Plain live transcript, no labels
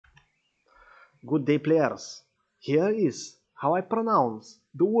Good day, players. Here is how I pronounce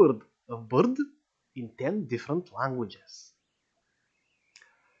the word of bird in 10 different languages.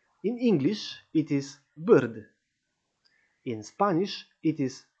 In English, it is bird. In Spanish, it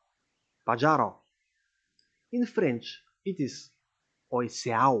is pajaro. In French, it is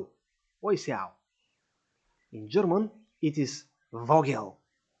oiseau. Oiseau. In German, it is Vogel.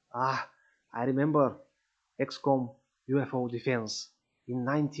 I remember XCOM UFO Defense in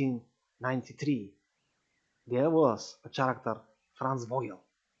 1993. There was a character, Franz Vogel,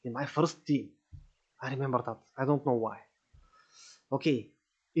 in my first team. I remember that. I don't know why. Okay,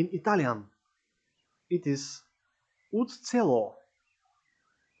 in Italian, it is Uccello.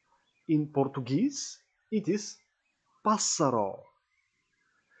 In Portuguese, it is Passaro.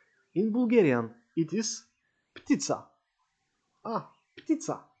 In Bulgarian, it is Ptica.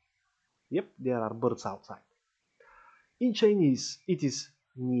 Ptica. Yep, there are birds outside. In Chinese, it is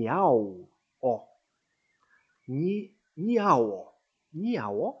Niao. Oh, Niao.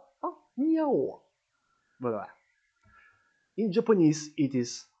 Niao? Niao. Blah. In Japanese, it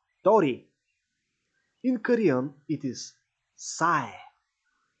is Tori. In Korean, it is Sae.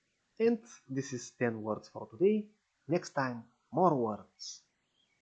 And this is 10 words for today. Next time, more words.